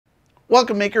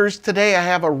Welcome makers, today I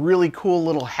have a really cool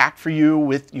little hack for you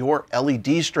with your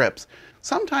LED strips.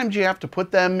 Sometimes you have to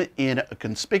put them in a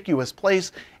conspicuous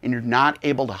place and you're not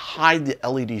able to hide the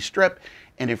LED strip,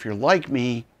 and if you're like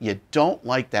me, you don't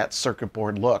like that circuit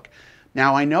board look.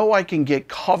 Now I know I can get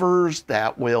covers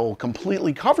that will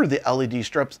completely cover the LED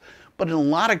strips, but in a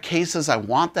lot of cases I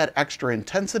want that extra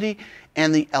intensity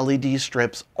and the LED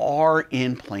strips are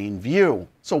in plain view.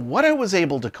 So what I was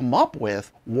able to come up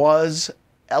with was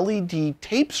LED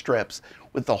tape strips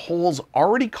with the holes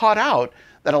already cut out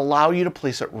that allow you to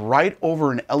place it right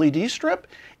over an LED strip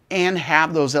and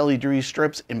have those LED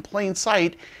strips in plain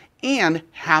sight and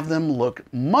have them look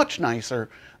much nicer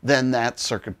than that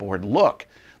circuit board look.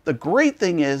 The great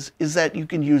thing is that you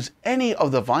can use any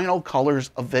of the vinyl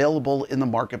colors available in the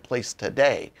marketplace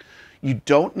today. You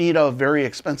don't need a very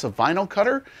expensive vinyl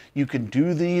cutter. You can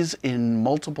do these in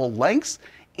multiple lengths,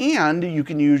 and you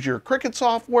can use your Cricut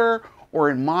software, or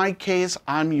in my case,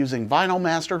 I'm using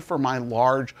VinylMaster for my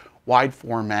large wide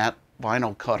format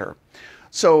vinyl cutter.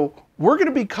 So we're going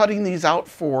to be cutting these out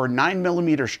for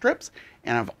 9mm strips,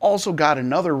 and I've also got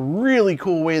another really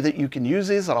cool way that you can use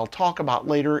these that I'll talk about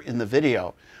later in the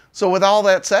video. So with all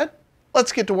that said,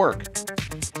 let's get to work.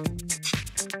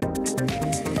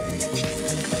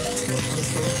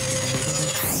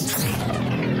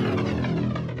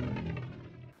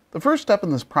 The first step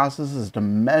in this process is to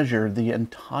measure the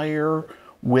entire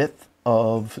width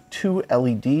of two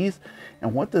LEDs,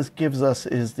 and what this gives us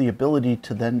is the ability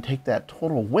to then take that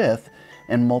total width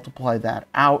and multiply that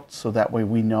out, so that way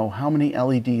we know how many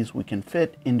LEDs we can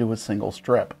fit into a single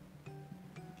strip.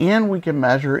 And we can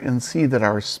measure and see that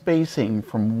our spacing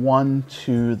from one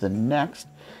to the next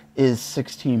is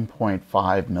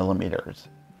 16.5mm.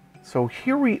 So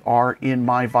here we are in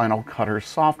my vinyl cutter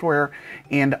software,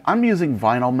 and I'm using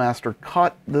VinylMaster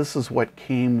Cut. This is what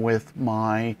came with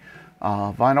my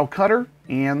vinyl cutter,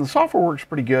 and the software works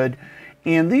pretty good.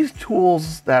 And these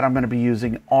tools that I'm going to be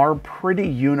using are pretty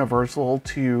universal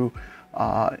to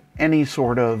any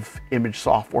sort of image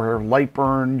software.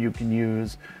 Lightburn, you can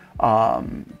use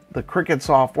the Cricut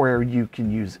software, you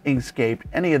can use Inkscape.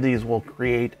 Any of these will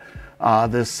create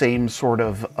this same sort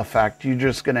of effect. You're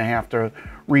just going to have to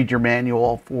read your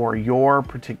manual for your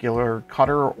particular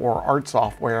cutter or art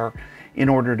software in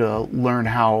order to learn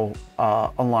how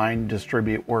align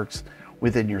distribute works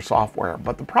within your software.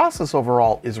 But the process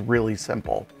overall is really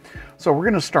simple. So we're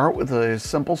going to start with a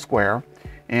simple square,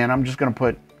 and I'm just going to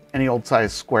put any old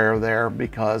size square there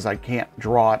because I can't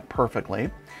draw it perfectly.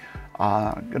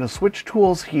 I'm going to switch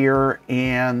tools here,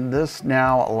 and this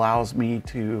now allows me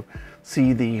to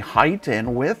see the height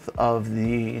and width of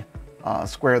the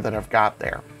square that I've got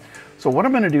there. So what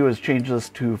I'm going to do is change this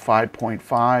to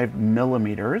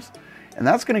 5.5mm, and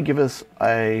that's going to give us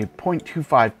a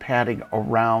 0.25 padding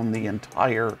around the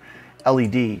entire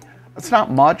LED. It's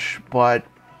not much, but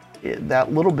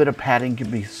that little bit of padding can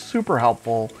be super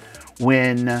helpful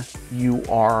when you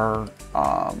are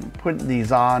putting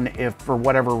these on. If for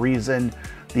whatever reason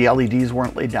the LEDs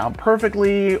weren't laid down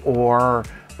perfectly, or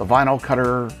the vinyl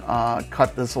cutter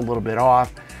cut this a little bit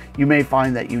off, you may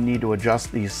find that you need to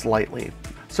adjust these slightly.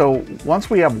 So once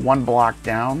we have one block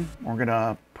down, we're going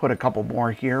to put a couple more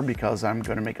here because I'm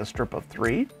going to make a strip of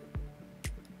 3.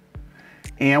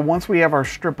 And once we have our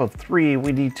strip of 3,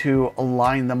 we need to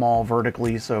align them all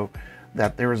vertically so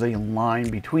that there's a line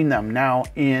between them. Now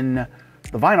in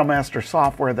the VinylMaster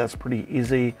software, that's pretty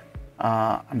easy.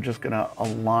 I'm just going to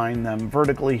align them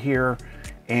vertically here,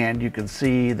 and you can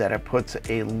see that it puts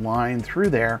a line through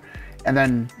there. And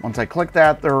then once I click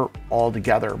that, they're all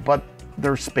together, but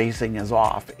their spacing is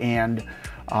off. And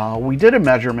we did a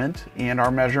measurement, and our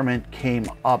measurement came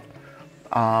up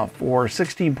for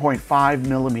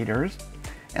 16.5mm,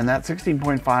 and that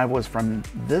 16.5 was from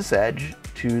this edge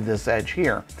to this edge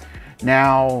here.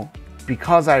 Now,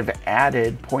 because I've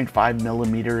added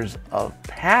 0.5mm of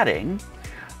padding,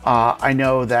 I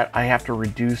know that I have to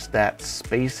reduce that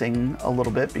spacing a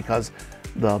little bit because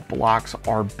the blocks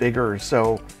are bigger.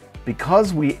 So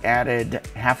because we added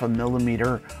 0.5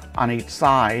 millimeter on each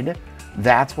side,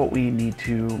 that's what we need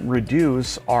to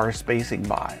reduce our spacing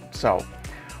by. So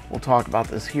we'll talk about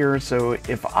this here. So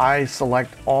if I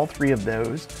select all 3 of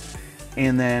those,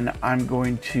 and then I'm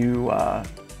going to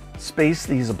space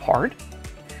these apart.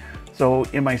 So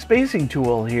in my spacing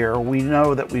tool here, we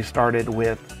know that we started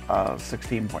with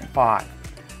 16.5.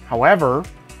 However,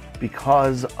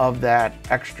 because of that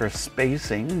extra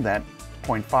spacing, that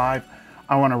 0.5,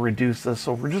 I want to reduce this.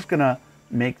 So we're just going to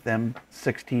make them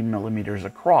 16mm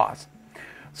across.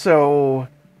 So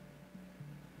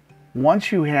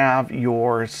once you have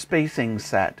your spacing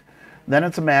set, Then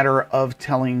it's a matter of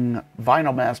telling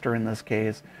VinylMaster, in this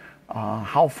case,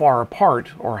 how far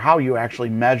apart or how you actually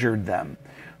measured them.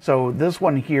 So this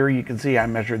one here, you can see I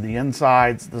measured the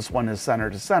insides. This one is center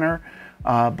to center,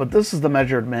 but this is the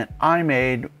measurement I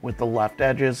made with the left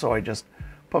edges. So I just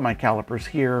put my calipers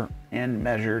here and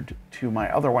measured to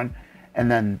my other one, and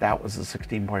then that was the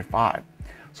 16.5.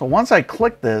 So once I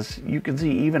click this, you can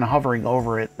see even hovering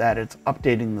over it that it's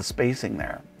updating the spacing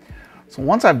there. So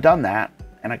once I've done that,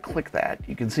 and I click that,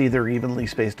 you can see they're evenly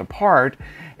spaced apart,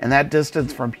 and that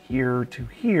distance from here to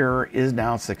here is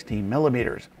now 16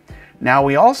 millimeters. Now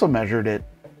we also measured it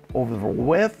over the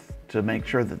width to make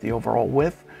sure that the overall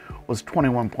width was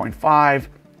 21.5,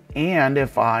 and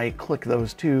if I click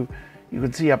those two, you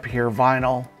can see up here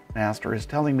VinylMaster is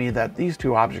telling me that these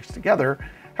two objects together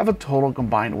have a total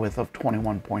combined width of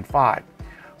 21.5.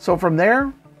 So from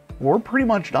there, we're pretty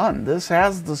much done. This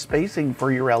has the spacing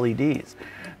for your LEDs.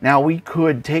 Now we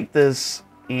could take this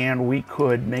and we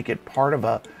could make it part of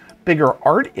a bigger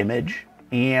art image,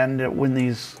 and when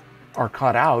these are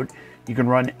cut out, you can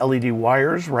run LED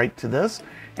wires right to this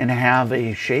and have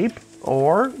a shape,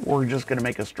 or we're just going to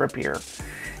make a strip here.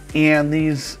 And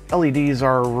these LEDs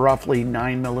are roughly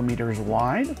 9 millimeters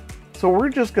wide. So we're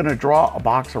just going to draw a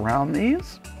box around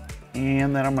these,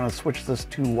 and then I'm going to switch this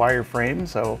to wireframe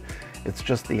so it's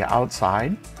just the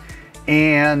outside.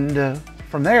 And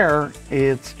from there,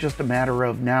 it's just a matter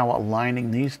of now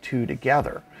aligning these two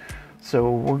together.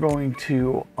 So we're going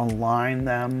to align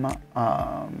them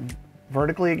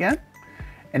vertically again.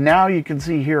 And now you can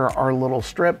see here our little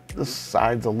strip. This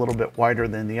side's a little bit wider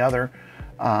than the other.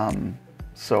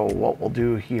 So what we'll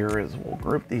do here is we'll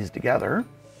group these together.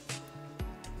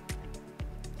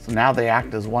 So now they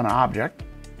act as one object.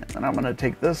 And then I'm going to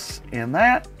take this and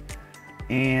that,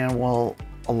 and we'll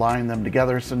align them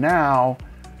together. So now,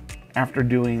 after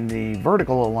doing the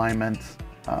vertical alignment,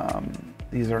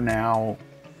 these are now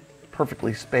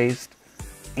perfectly spaced,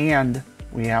 and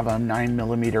we have a 9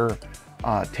 millimeter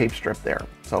tape strip there.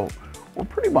 So we're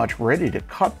pretty much ready to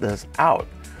cut this out.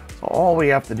 So all we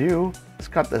have to do is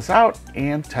cut this out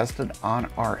and test it on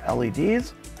our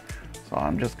LEDs. So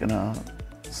I'm just gonna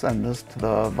send this to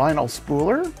the vinyl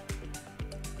spooler.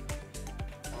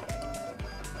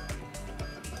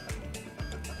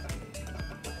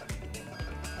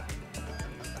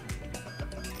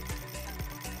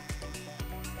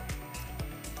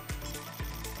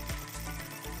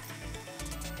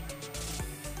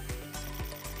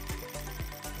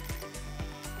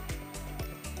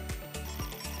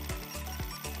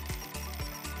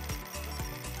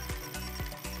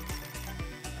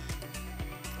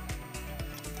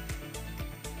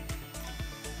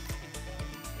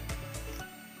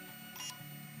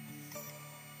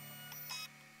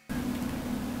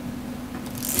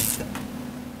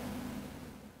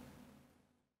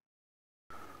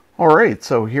 All right,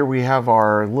 so here we have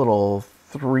our little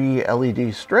 3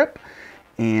 LED strip,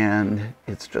 and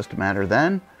it's just a matter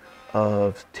then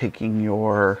of taking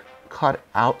your cut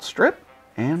out strip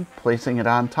and placing it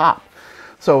on top.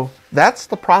 So that's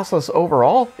the process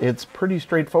overall. It's pretty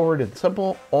straightforward and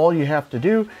simple. All you have to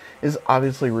do is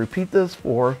obviously repeat this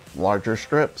for larger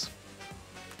strips.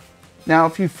 Now,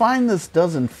 if you find this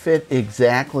doesn't fit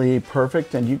exactly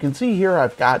perfect, and you can see here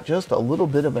I've got just a little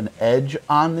bit of an edge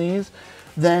on these,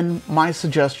 then my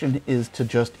suggestion is to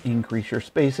just increase your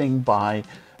spacing by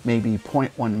maybe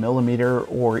 0.1 millimeter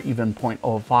or even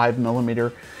 0.05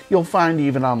 millimeter. You'll find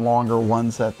even on longer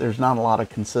ones that there's not a lot of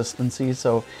consistency,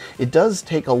 so it does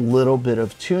take a little bit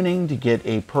of tuning to get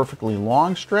a perfectly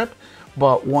long strip,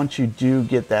 but once you do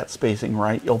get that spacing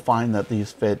right, you'll find that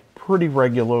these fit pretty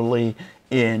regularly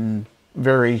in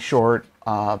very short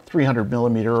 300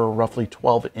 millimeter or roughly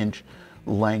 12-inch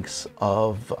lengths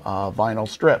of vinyl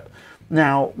strip.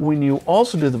 Now, when you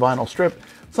also do the vinyl strip,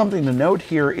 something to note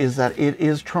here is that it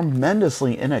is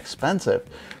tremendously inexpensive.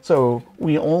 So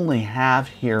we only have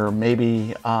here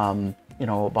maybe, you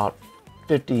know, about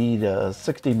 50 to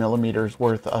 60 millimeters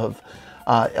worth of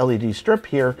LED strip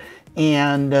here.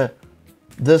 And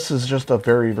this is just a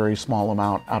very, very small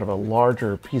amount out of a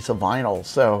larger piece of vinyl.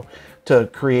 So to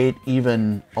create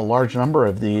even a large number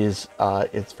of these,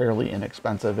 it's fairly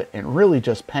inexpensive and really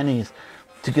just pennies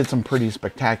to get some pretty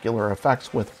spectacular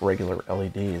effects with regular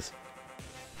LEDs.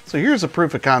 So here's a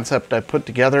proof of concept I put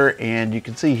together, and you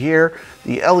can see here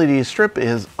the LED strip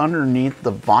is underneath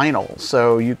the vinyl.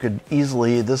 So you could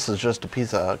easily, this is just a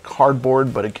piece of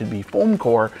cardboard, but it could be foam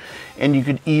core, and you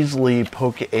could easily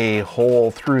poke a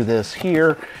hole through this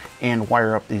here and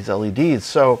wire up these LEDs.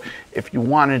 So if you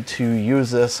wanted to use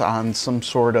this on some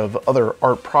sort of other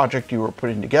art project you were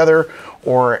putting together,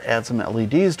 or add some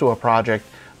LEDs to a project,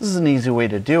 This is an easy way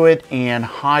to do it and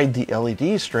hide the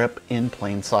LED strip in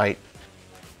plain sight.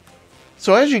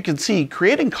 So as you can see,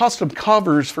 creating custom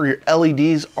covers for your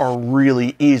LEDs are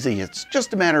really easy. It's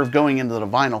just a matter of going into the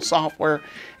vinyl software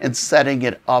and setting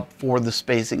it up for the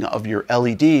spacing of your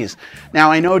LEDs.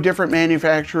 Now I know different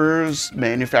manufacturers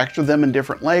manufacture them in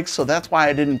different lengths, so that's why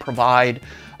I didn't provide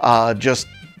just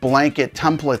blanket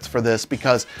templates for this,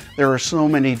 because there are so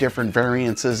many different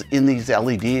variances in these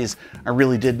LEDs. I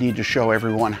really did need to show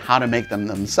everyone how to make them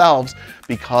themselves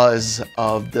because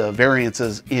of the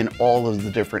variances in all of the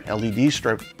different LED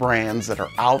strip brands that are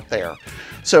out there.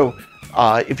 So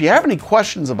if you have any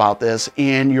questions about this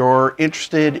and you're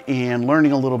interested in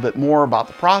learning a little bit more about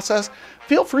the process,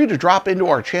 feel free to drop into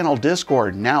our channel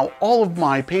Discord. Now, all of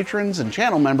my patrons and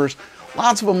channel members,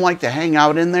 lots of them like to hang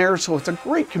out in there, so it's a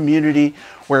great community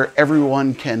where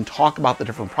everyone can talk about the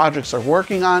different projects they're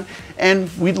working on, and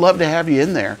we'd love to have you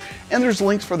in there. And there's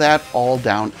links for that all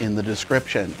down in the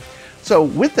description. So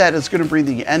with that, it's going to bring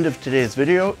the end of today's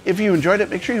video. If you enjoyed it,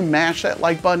 make sure you mash that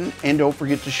like button and don't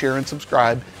forget to share and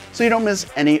subscribe so you don't miss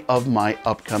any of my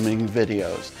upcoming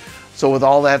videos. So with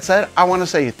all that said, I want to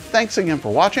say thanks again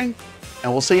for watching,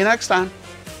 and we'll see you next time.